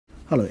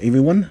Hello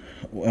everyone,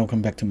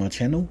 welcome back to my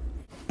channel.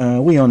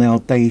 We are on our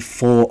day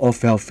 4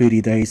 of our 30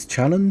 days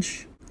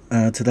challenge.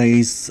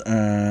 Today's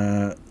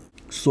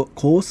short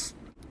course,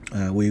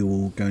 we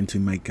will going to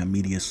make a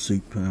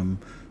Mediasoup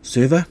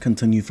server,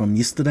 continue from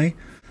yesterday.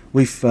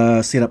 We've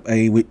set up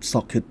a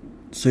WebSocket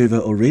server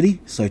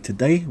already, so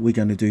today we're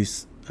going to do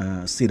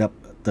set up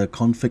the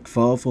config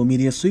file for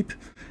Mediasoup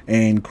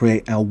and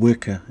create our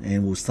worker,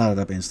 and we'll start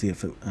it up and see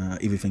if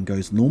everything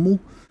goes normal.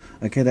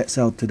 Okay, that's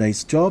our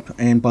today's job.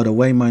 And by the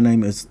way, my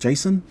name is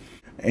Jason,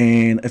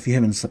 and if you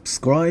haven't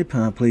subscribed,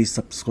 please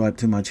subscribe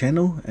to my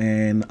channel.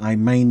 And I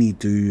mainly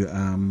do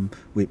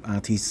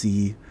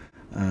WebRTC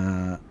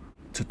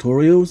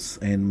tutorials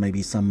and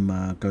maybe some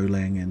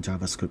Golang and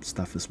JavaScript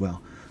stuff as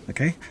well.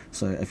 Okay,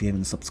 so if you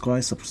haven't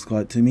subscribed,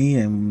 subscribe to me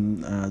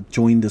and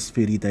join this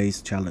 30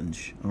 days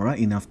challenge. All right,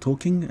 enough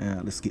talking,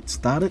 let's get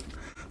started.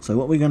 So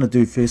what we're going to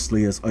do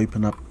firstly is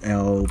open up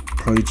our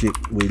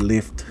project we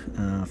left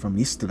from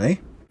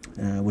yesterday,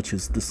 which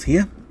is this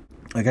here.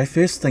 Okay,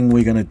 first thing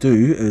we're going to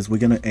do is we're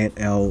going to add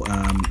our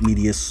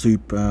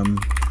Mediasoup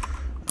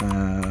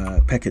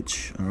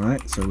package. All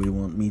right, so we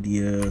want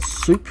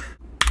Mediasoup.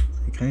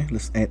 Okay,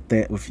 let's add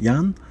that with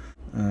yarn.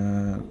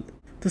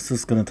 This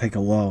is going to take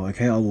a while.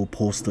 Okay, I will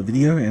pause the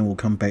video and we'll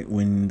come back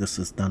when this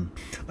is done.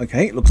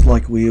 Okay, looks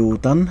like we're all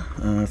done.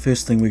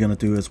 First thing we're going to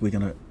do is we're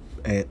going to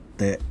add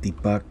that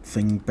debug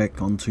thing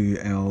back onto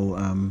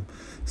our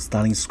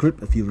starting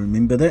script, if you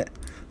remember that,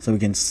 so we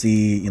can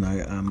see, you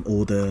know,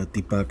 all the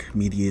debug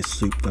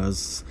Mediasoup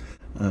does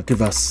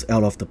give us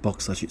out of the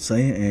box, I should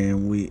say,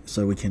 and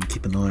so we can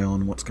keep an eye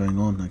on what's going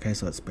on. Okay,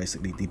 so it's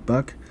basically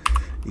debug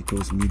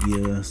equals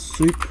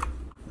Mediasoup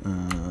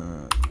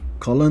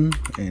colon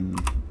and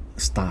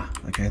star.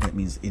 Okay, that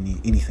means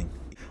anything.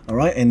 All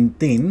right, and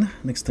then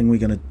next thing we're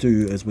going to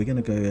do is we're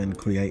going to go and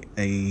create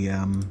a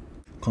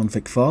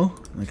config file.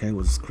 Okay,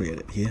 we'll just create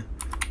it here.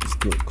 Let's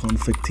do it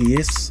config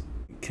ts.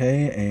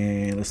 Okay,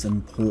 and let's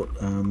import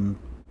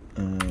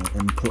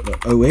import the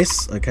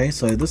OS. Okay,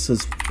 so this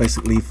is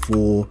basically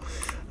for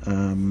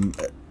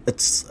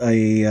it's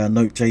a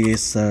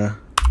Node.js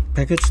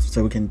package,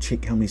 so we can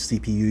check how many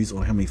CPUs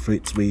or how many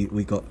threads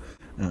we got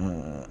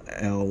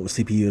our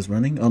CPU is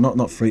running, or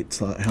not threads,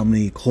 how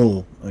many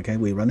core, okay,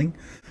 we're running.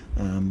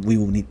 We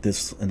will need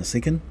this in a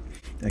second.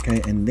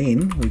 Okay, and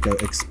then we go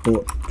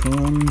export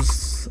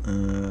cons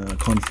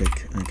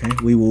config. Okay,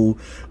 we will,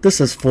 this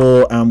is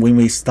for when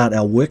we start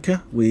our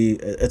worker,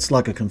 it's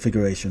like a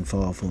configuration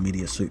file for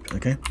Mediasoup.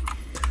 Okay,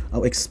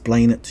 I'll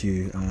explain it to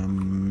you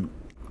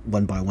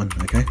one by one.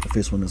 Okay, the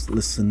first one is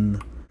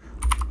listen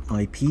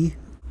IP.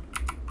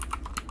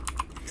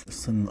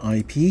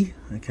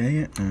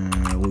 Okay,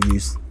 we'll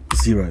use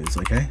zeros.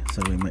 Okay,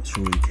 so we make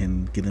sure we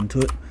can get into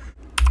it,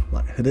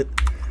 like hit it,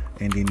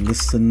 and then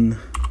listen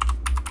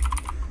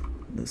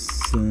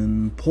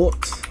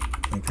port.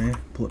 Okay,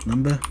 port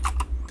number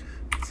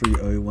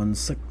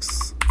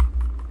 3016.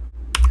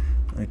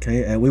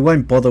 Okay, we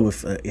won't bother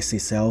with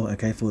SSL,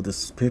 okay, for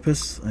this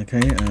purpose.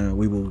 Okay,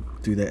 we will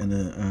do that in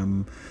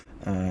a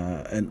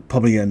and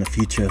probably in a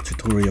future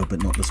tutorial,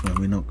 but not this one.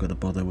 We're not going to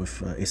bother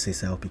with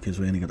SSL because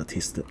we're only going to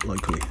test it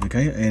locally.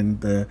 Okay,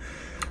 and the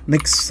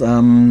next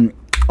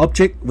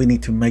object we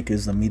need to make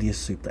is the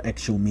Mediasoup, the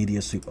actual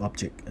Mediasoup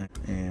object.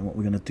 And what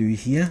we're going to do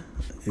here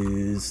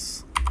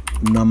is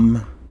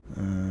num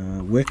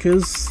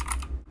workers.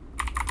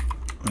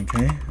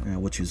 Okay,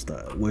 which is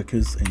the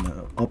workers in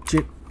the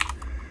object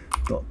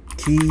dot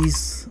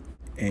keys,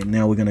 and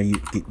now we're going to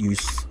get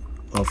use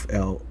of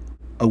our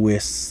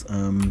OS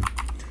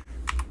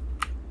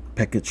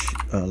package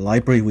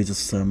library. We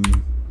just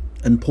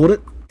import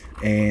it,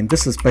 and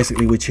this is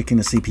basically we're checking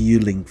the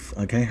CPU length.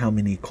 Okay, how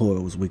many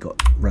cores we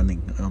got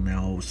running on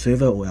our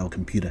server or our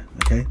computer.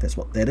 Okay, that's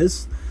what that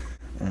is.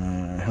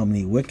 How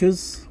many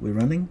workers we're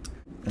running.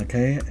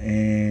 Okay,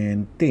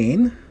 and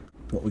then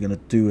what we're going to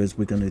do is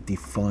we're going to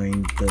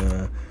define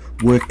the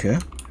worker.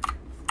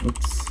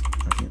 Oops,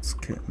 I think it's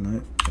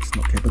no, it's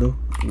not capital.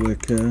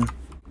 Worker.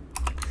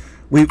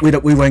 We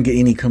won't get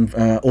any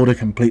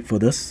autocomplete for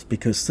this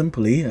because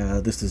simply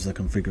this is a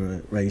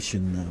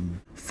configuration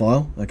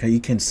file. Okay,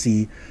 you can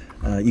see,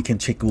 you can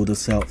check all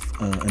this out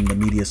in the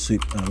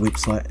Mediasoup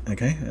website.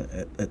 Okay,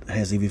 it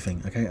has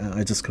everything. Okay,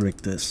 I just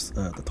correct this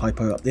the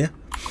typo up there.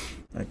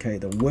 Okay,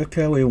 the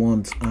worker, we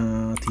want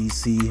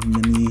RTC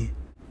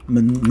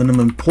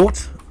minimum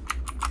port.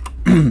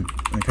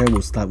 Okay,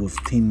 we'll start with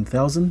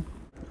 10,000,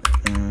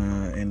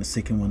 and the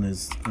second one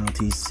is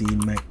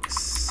RTC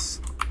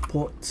max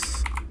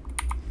port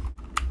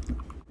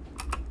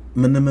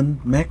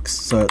minimum max,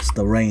 so it's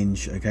the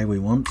range. Okay, we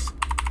want,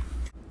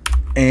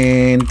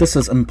 and this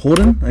is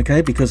important.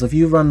 Okay, because if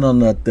you run on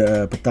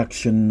the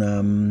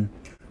production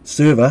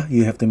server,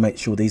 you have to make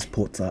sure these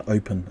ports are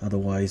open,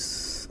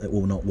 otherwise it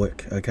will not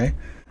work. Okay,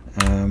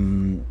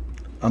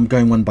 I'm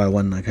going one by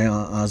one. Okay,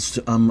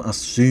 I'm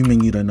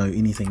assuming you don't know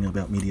anything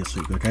about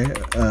Mediasoup. Okay,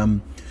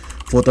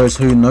 for those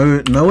who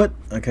know it,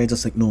 okay,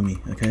 just ignore me.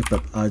 Okay,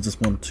 but I just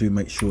want to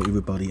make sure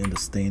everybody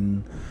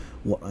understand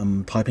what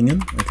I'm typing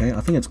in. Okay,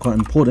 I think it's quite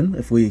important.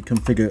 If we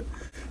configure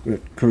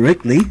it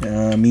correctly,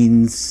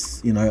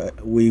 means, you know,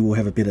 we will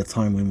have a better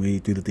time when we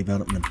do the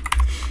development.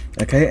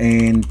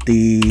 Okay, and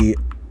the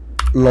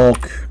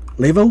log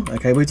level,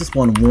 okay, we just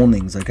want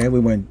warnings. Okay,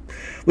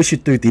 we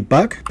should do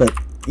debug, but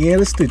yeah,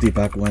 let's do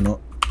debug, why not?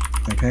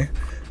 Okay,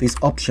 these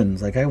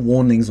options, okay,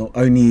 warnings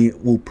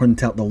will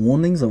print out the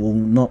warnings, it will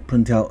not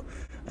print out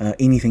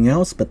anything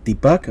else, but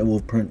debug, it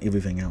will print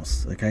everything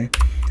else. Okay,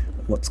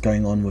 what's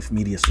going on with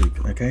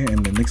Mediasoup. Okay,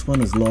 and the next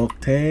one is log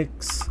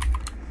tags,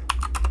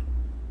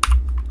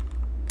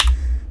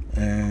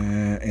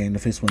 and the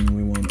first one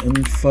we want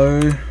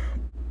info.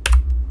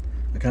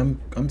 Okay,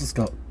 I'm just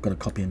gotta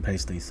copy and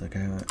paste these.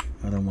 Okay,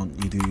 I don't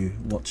want you to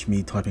watch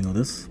me typing all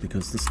this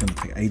because this is going to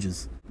take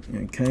ages.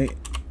 Okay,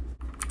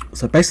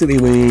 so basically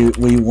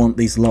we want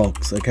these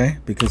logs, okay,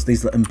 because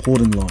these are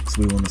important logs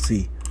we want to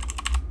see.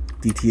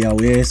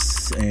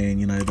 DTLS and,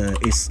 you know, the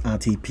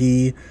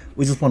SRTP,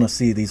 we just want to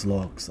see these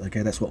logs.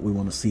 Okay, that's what we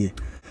want to see.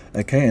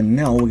 Okay, and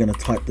now we're going to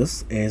type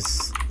this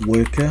as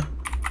worker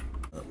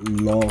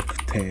log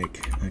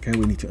tag. Okay,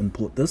 we need to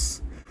import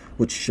this,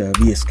 which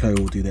VS Code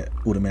will do that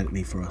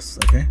automatically for us.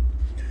 Okay,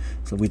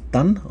 so we're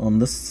done on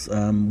this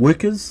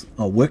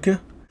worker.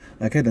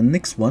 Okay, the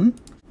next one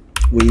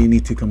we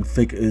need to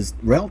configure is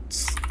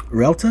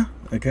router.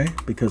 Okay,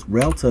 because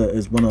router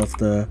is one of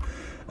the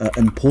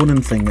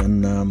important thing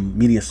in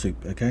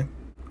Mediasoup. Okay,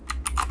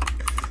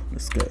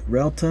 let's go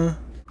router,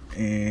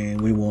 and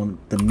we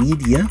want the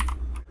media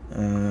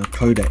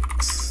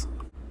codecs.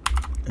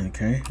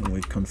 Okay, and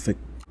we config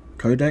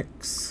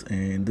codecs,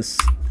 and this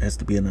has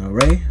to be an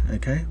array.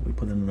 Okay, we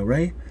put in an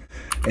array,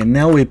 and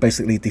now we're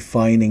basically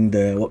defining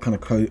the what kind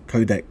of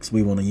codecs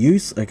we want to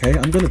use. Okay,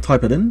 I'm going to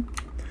type it in,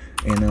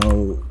 and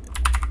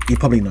you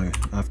probably know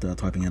after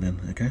typing it in.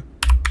 Okay,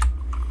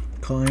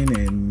 kind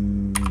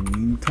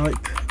and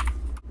type.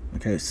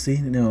 Okay, see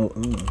now,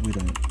 we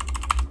don't,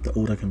 the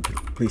auto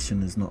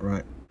completion is not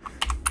right.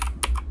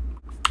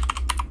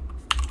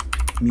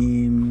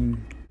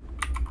 Meme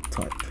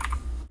type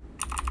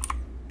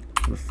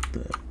with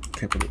the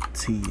capital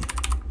T.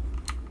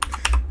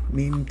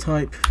 Meme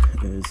type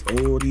is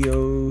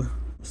audio.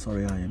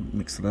 Sorry, I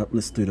mixed it up.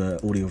 Let's do the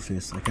audio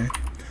first. Okay,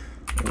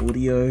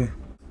 audio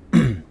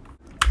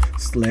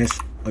slash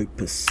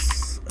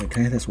opus.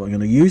 Okay, that's what I'm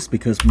going to use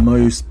because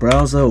most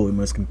browser or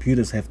most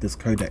computers have this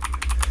codec.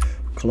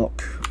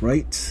 Clock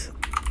rate,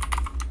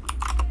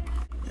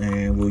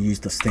 and we'll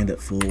use the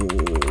standard for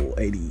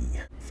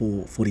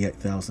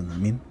 48,000. I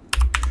mean,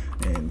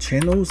 and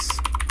channels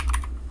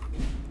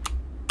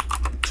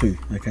 2.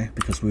 Okay,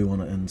 because we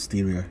want it in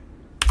stereo.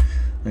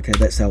 Okay,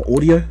 that's our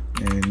audio,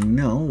 and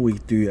now we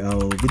do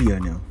our video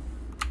now.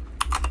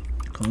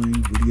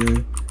 Kind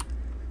video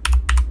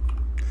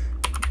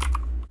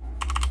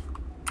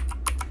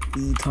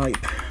E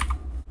type.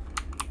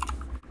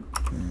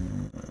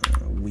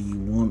 We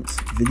want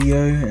video,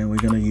 and we're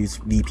going to use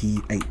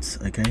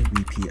VP8. Okay,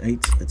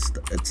 VP8.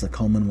 It's a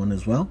common one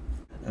as well.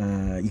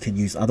 You can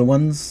use other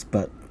ones,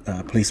 but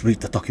please read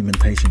the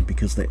documentation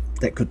because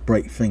that could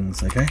break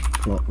things. Okay,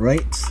 clock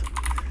rate.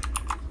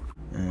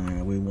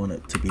 We want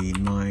it to be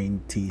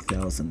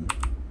 90,000.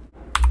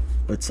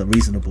 It's a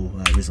reasonable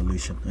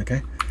resolution.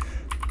 Okay,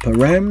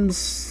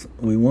 params.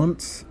 We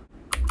want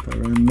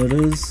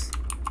parameters.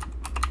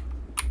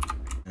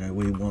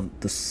 We want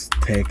this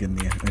tag in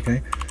there.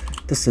 Okay.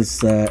 This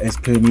is as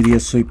per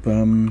Mediasoup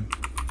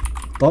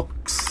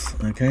docs.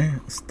 Okay,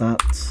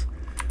 start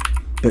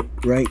bit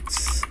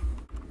rates.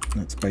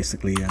 That's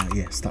basically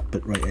yeah, start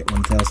bit rate at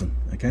 1000.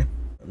 Okay,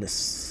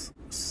 let's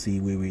see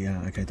where we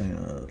are. Okay,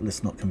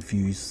 let's not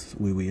confuse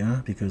where we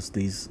are because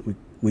these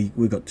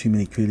we got too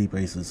many curly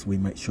braces. We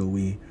make sure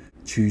we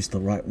choose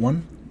the right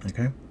one.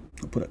 Okay,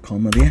 I'll put a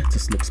comma there.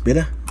 Just looks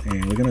better.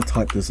 And we're going to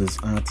type this as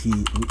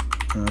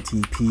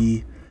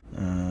RTP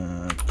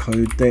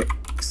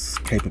codecs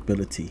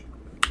capability.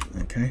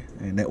 Okay,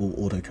 and that will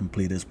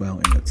auto-complete as well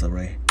in its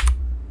array.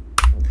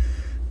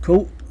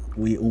 Cool,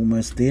 we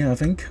almost there I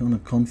think on a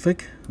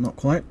config, not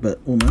quite but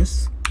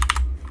almost.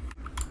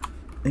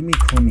 Let me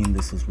comment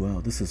this as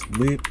well. This is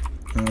web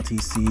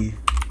RTC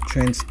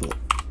transport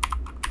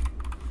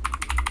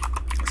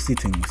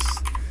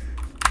settings.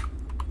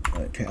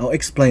 Okay, I'll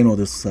explain all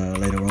this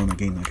later on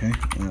again. Okay,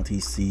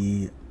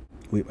 RTC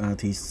web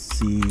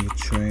RTC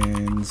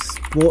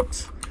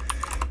transport.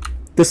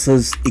 This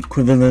is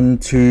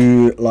equivalent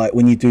to like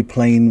when you do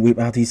plain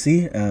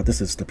WebRTC.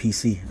 This is the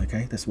PC.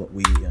 Okay, that's what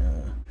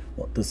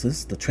what this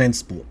is, the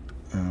transport.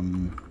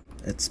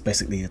 It's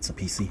basically a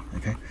PC.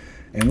 Okay,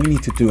 and we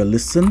need to do a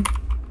listen.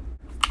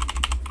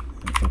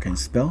 If I can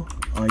spell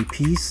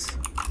IPs.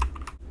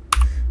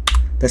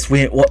 That's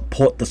what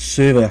port the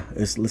server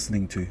is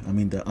listening to. I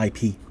mean the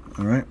IP.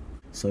 All right.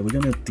 So we're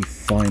going to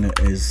define it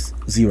as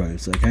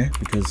zeros. Okay,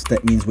 because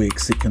that means we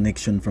accept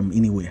connection from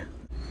anywhere.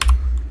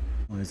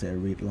 Why is that a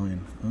red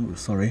line? Oh,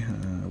 sorry.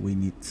 We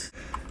need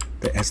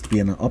that has to be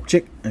an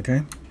object.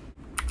 Okay,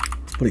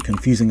 it's pretty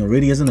confusing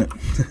already, isn't it?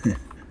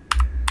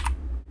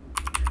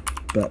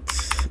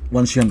 But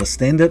once you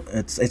understand it,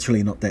 it's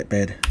actually not that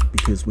bad.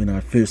 because when I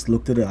first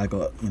looked at it, I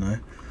got,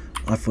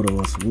 I thought it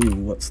was, ooh,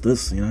 what's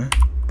this,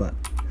 but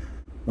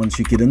once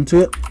you get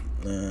into it,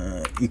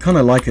 you kind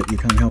of like it. You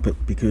can't help it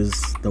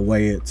because the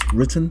way it's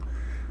written,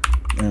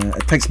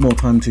 it takes more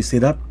time to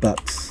set up,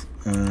 but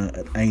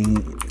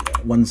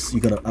once you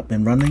got it up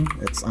and running,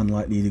 it's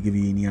unlikely to give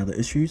you any other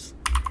issues.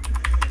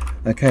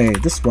 Okay,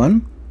 this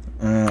one,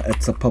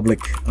 it's a public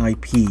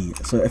IP.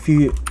 So if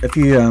you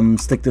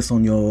stick this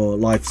on your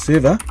live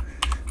server,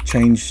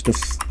 change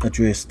this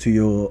address to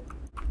your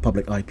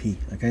public IP.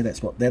 Okay,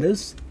 that's what that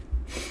is.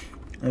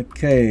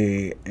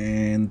 Okay,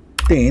 and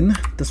then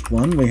this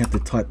one, we have to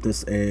type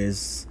this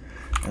as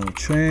our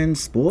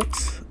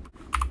transport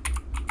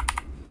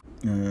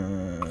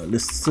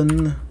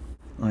listen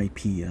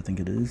IP, I think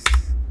it is.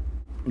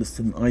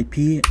 Listen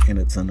IP, and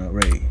it's an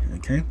array.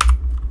 Okay,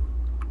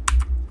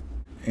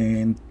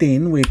 and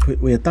then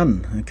we're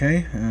done.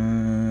 Okay,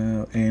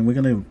 and we're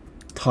going to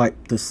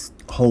type this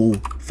whole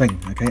thing,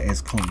 okay,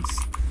 as cons.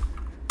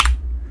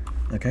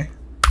 Okay,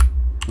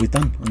 we're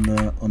done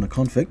on the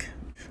config.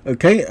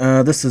 Okay,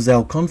 this is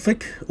our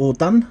config all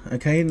done.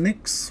 Okay,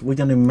 next we're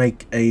going to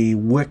make a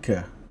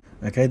worker.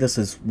 Okay, this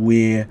is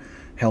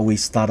how we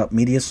start up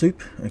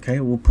Mediasoup. Okay,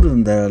 we'll put it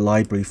in the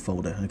library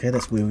folder. Okay,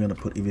 that's where we're going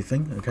to put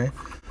everything. Okay,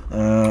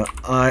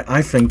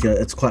 I think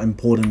it's quite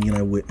important,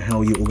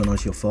 how you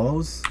organize your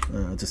files.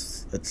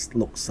 It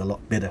looks a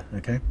lot better.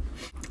 Okay,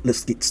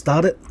 let's get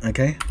started.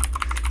 Okay,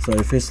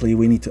 so firstly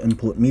we need to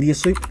import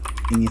Mediasoup.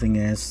 Anything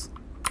as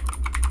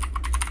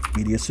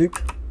Mediasoup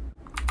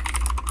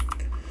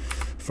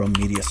from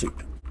Mediasoup.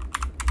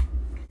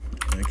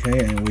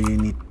 Okay, and we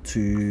need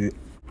to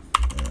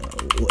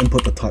we'll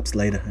import the types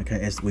later, okay,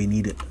 as we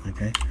need it.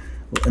 Okay,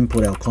 we'll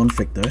import our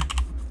config though,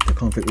 the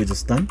config we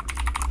just done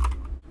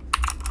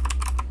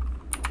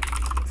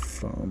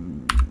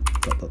from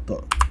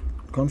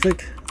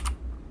 .config.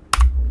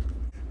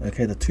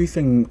 Okay, the two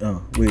thing,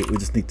 we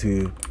just need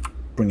to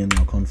bring in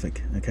our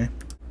config.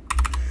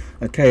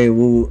 Okay,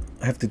 we'll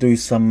have to do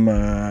some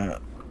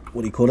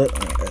what do you call it,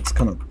 it's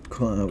kind of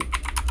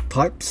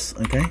types.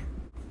 Okay,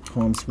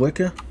 cons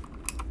worker,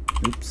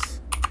 oops,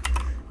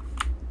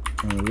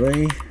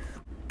 array,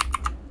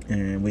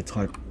 and we're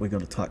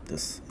going to type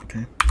this.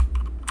 Okay,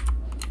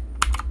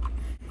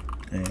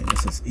 and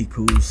this is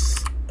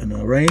equals an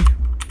array.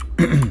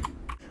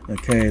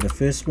 Okay, the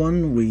first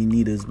one we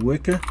need is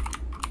worker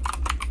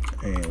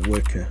and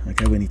worker.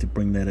 Okay, we need to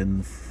bring that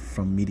in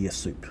from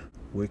Mediasoup.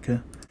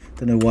 Worker,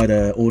 don't know why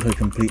the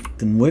autocomplete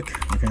didn't work.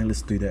 Okay,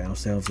 let's do that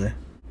ourselves there.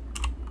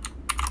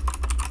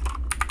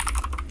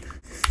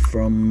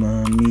 From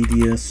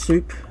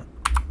Mediasoup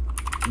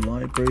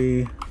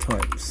library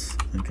types.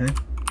 Okay,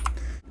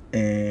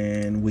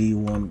 and we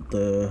want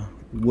the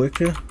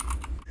worker.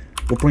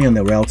 We'll bring in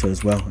the router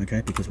as well.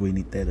 Okay, because we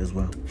need that as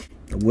well.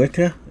 The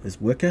worker is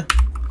worker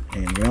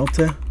and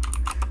router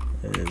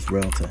is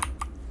router.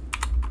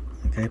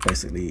 Okay,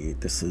 basically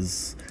this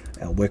is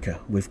our worker.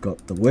 We've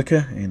got the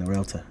worker and the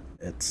router.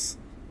 It's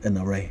an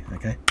array.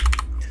 Okay,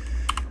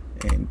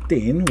 and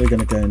then we're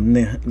going to go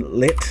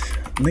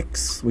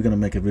next. We're going to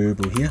make a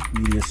variable here,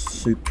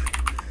 Mediasoup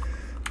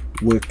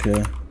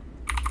worker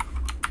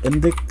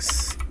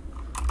index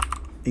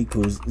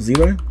equals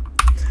 0.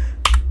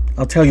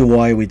 I'll tell you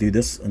why we do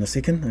this in a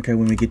second. Okay,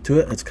 when we get to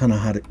it, it's kind of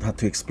hard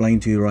to explain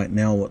to you right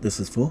now what this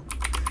is for.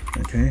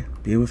 Okay,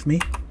 bear with me.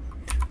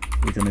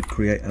 We're going to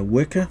create a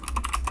worker.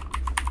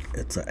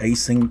 It's an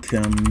async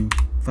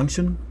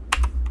function.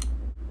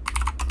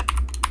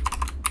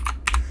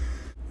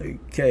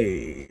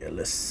 Okay,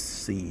 let's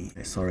see.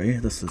 Sorry,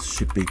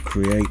 should be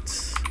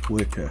create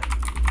worker.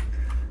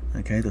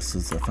 Okay, this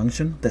is a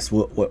function. That's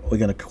what we're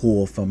going to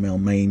call from our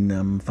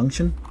main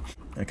function.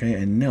 Okay,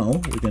 and now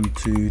we're going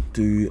to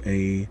do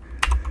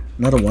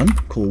another one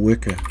called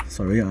worker.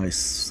 Sorry, I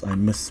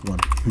missed one.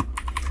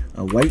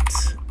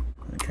 Await.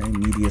 Okay,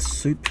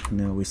 Mediasoup.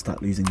 Now we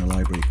start using the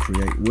library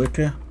create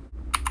worker.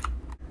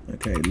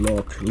 Okay,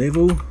 log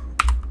level.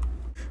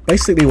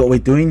 Basically, what we're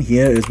doing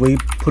here is we're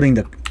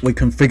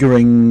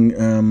configuring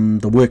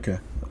the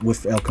worker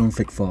with our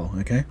config file.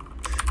 Okay,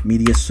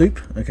 Mediasoup.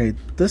 Okay,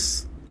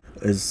 this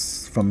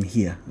is from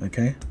here.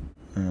 Okay,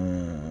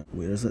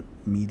 where is it?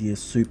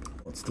 Mediasoup.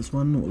 What's this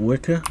one?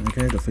 Worker.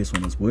 Okay, the first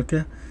one is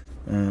worker.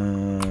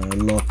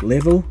 Log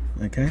level.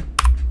 Okay,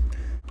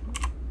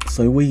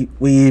 so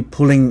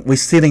we're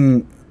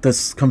setting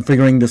this,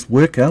 configuring this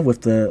worker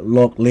with the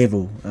log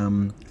level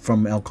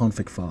from our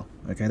config file.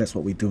 Okay, that's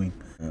what we're doing.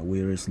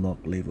 Where is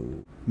log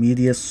level?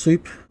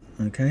 Mediasoup.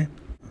 Okay,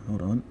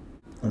 hold on.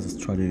 I'll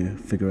just try to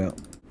figure out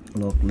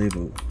log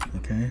level.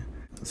 Okay,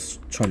 let's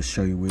try to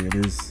show you where it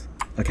is.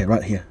 Okay,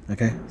 right here.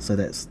 Okay, so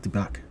that's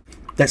debug.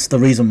 That's the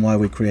reason why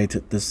we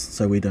created this,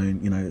 so we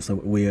don't, so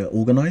we're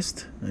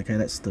organized. Okay,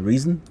 that's the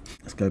reason.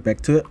 Let's go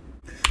back to it.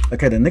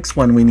 Okay, the next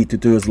one we need to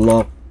do is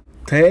log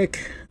tags.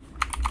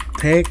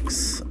 Okay,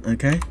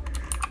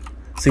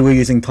 see, we're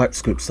using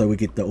TypeScript, so we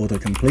get the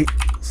autocomplete.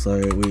 So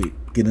we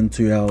get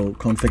into our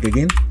config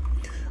again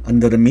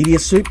under the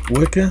Mediasoup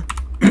worker,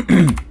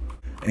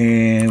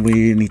 and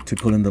we need to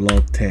put in the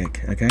log tag.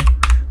 Okay,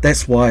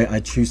 That's why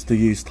I choose to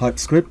use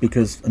TypeScript,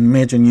 because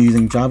imagine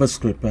using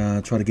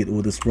JavaScript, try to get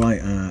all this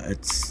right.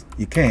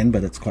 You can,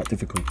 but it's quite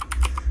difficult.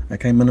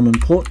 Okay, minimum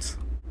port.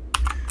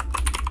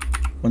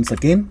 Once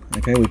again,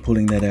 okay, we're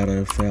pulling that out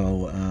of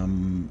our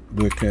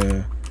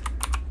worker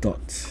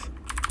dot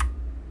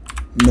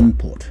min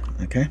port.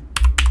 Okay,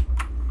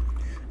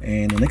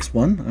 and the next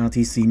one,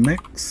 RTC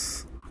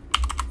max,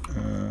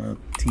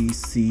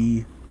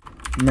 TC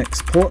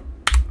max port.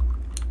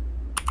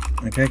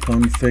 Okay,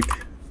 config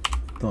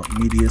dot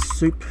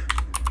mediasoup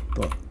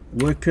dot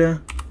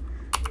worker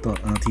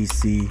dot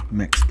RTC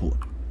max port.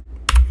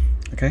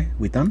 Okay,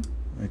 we're done.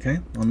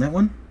 Okay, on that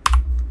one.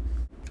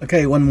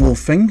 Okay, one more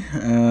thing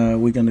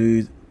we're going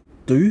to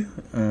do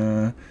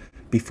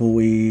before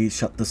we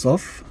shut this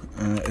off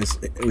is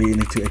we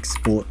need to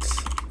export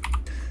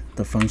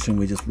the function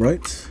we just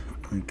wrote.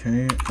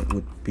 Okay, it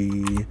would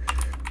be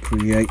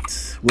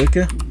create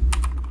worker.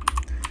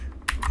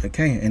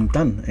 Okay, and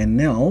done. And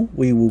now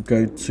we will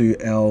go to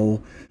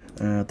our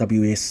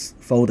WS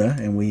folder,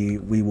 and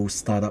we will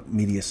start up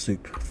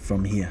Mediasoup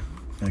from here.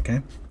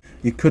 Okay,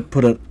 you could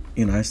put it,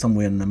 you know,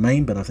 somewhere in the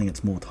main, but I think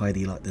it's more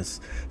tidy like this.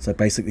 So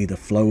basically the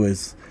flow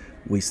is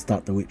we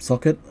start the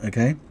WebSocket,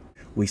 okay,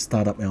 we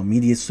start up our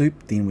Mediasoup,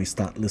 then we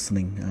start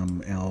listening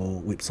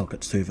our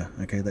WebSocket server.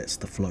 Okay, that's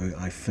the flow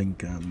I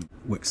think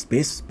works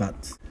best,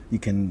 but you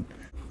can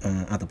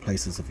other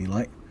places if you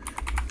like.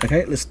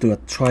 Okay, let's do a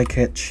try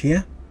catch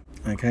here.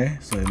 Okay,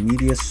 so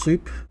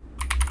Mediasoup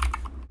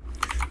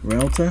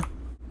router,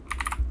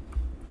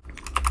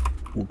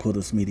 we'll call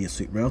this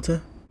Mediasoup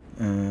router.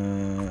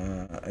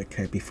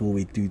 Okay, before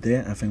we do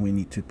that, I think we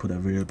need to put a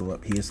variable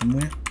up here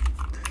somewhere.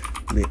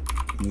 Let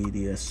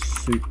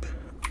Mediasoup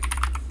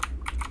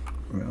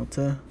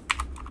router.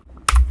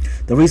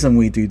 The reason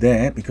we do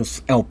that,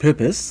 because our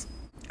purpose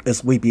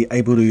is we be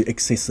able to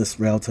access this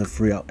router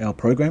throughout our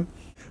program.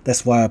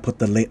 That's why I put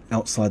the let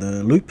outside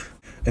the loop.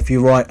 If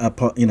you write a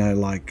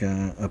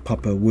a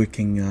proper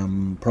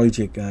working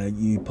project,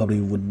 you probably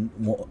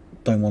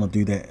don't want to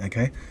do that.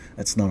 Okay,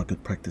 it's not a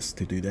good practice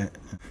to do that.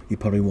 You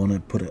probably want to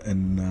put it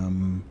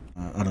in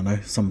I don't know,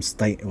 some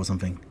state or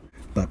something.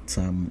 But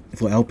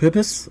for our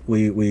purpose,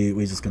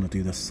 we're just going to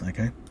do this.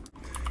 Okay,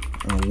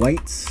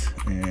 wait,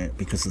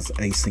 because it's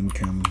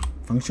async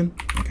function.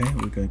 Okay,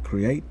 we're going to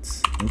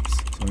create.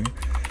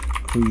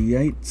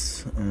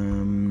 Create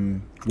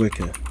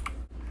worker.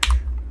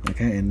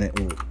 Okay, and that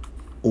will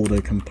auto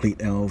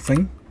complete our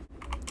thing.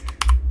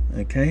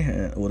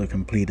 Okay, auto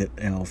completed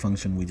our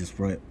function we just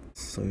wrote.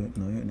 So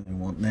no, we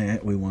want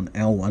that. We want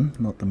our one,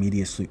 not the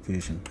Mediasoup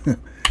version.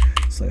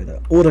 So the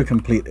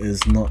autocomplete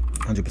is not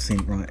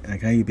 100% right.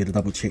 Okay, you better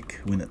double check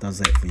when it does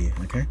that for you.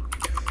 Okay,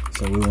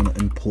 so we want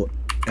to import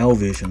our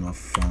version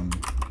of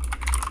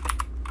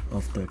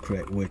the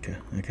create worker.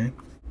 Okay,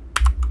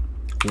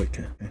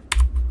 worker, okay.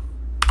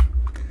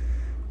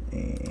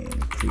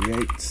 And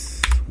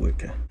create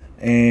worker.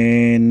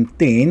 And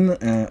then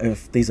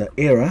if there's an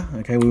error,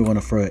 okay, we want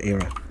to throw an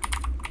error.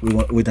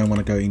 We don't want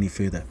to go any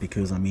further,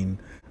 because I mean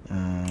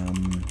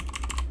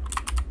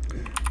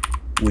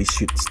we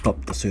should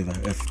stop the server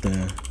if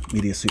the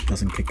Mediasoup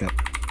doesn't pick up.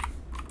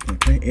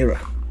 Okay, error.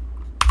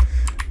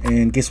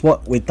 And guess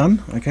what? We're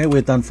done. Okay,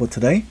 we're done for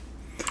today.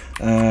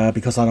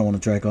 Because I don't want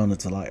to drag on.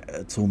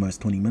 It's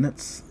almost 20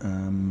 minutes.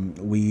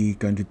 We're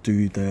going to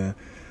do the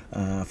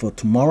for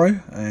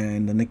tomorrow,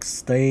 and the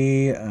next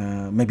day,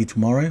 maybe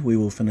tomorrow, we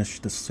will finish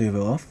the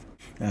server off.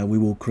 We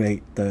will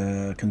create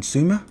the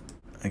consumer,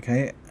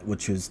 okay,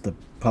 which is the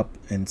pub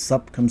and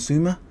sub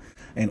consumer,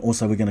 and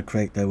also we're going to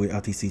create the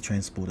RTC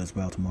transport as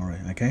well tomorrow.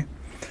 Okay,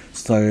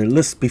 so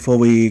before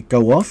we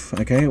go off,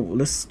 okay,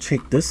 let's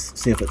check this,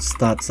 see if it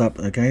starts up.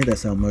 Okay,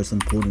 that's our most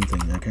important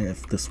thing. Okay,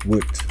 if this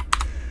worked,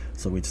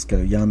 so we just go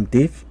yarn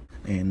dev,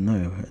 and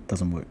no, it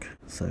doesn't work.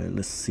 So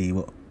let's see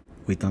what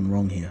we've done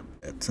wrong here.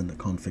 It's in the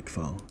config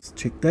file. Let's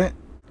check that.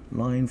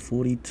 Line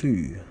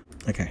 42.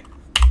 Okay,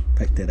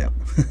 take that out.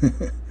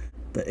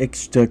 The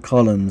extra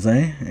columns,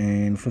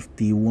 and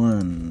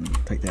 51,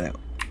 take that out.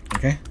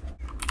 Okay,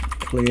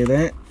 clear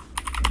that.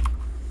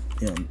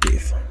 Yarn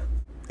dev.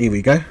 Here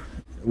we go.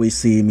 We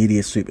see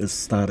Mediasoup is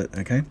started.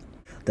 Okay,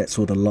 that's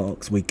all the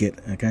logs we get.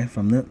 Okay,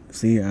 from that.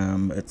 See,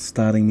 it's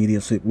starting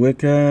Mediasoup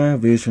worker,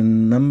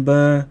 version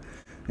number,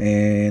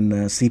 and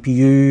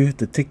CPU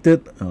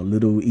detected, a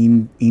little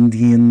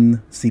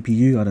Indian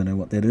CPU, I don't know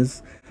what that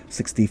is,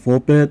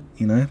 64-bit,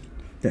 you know,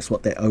 that's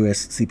what that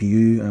OS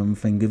CPU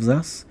thing gives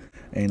us.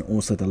 And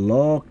also the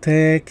log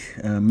tag,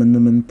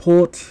 minimum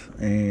port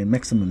and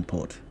maximum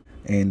port,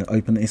 and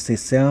open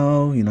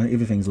SSL, you know,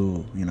 everything's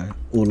all, you know,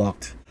 all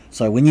locked.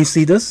 So when you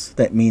see this,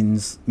 that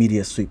means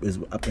Mediasoup is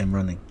up and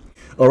running.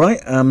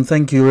 Alright,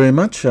 thank you very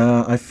much.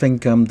 I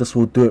think this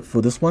will do it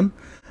for this one.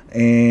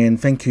 And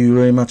thank you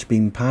very much for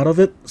being part of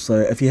it. So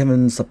if you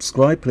haven't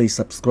subscribed, please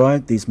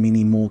subscribe. There's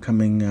many more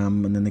coming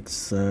in the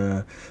next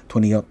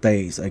 20 odd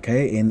days.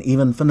 Okay, and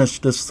even finish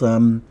this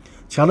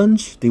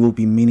challenge, there will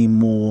be many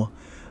more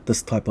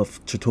this type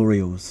of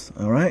tutorials.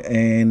 Alright,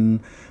 and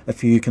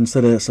if you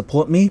consider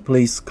support me,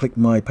 please click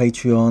my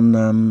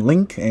Patreon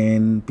link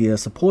and be a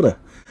supporter.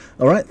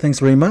 Alright, thanks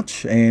very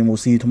much, and we'll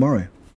see you tomorrow.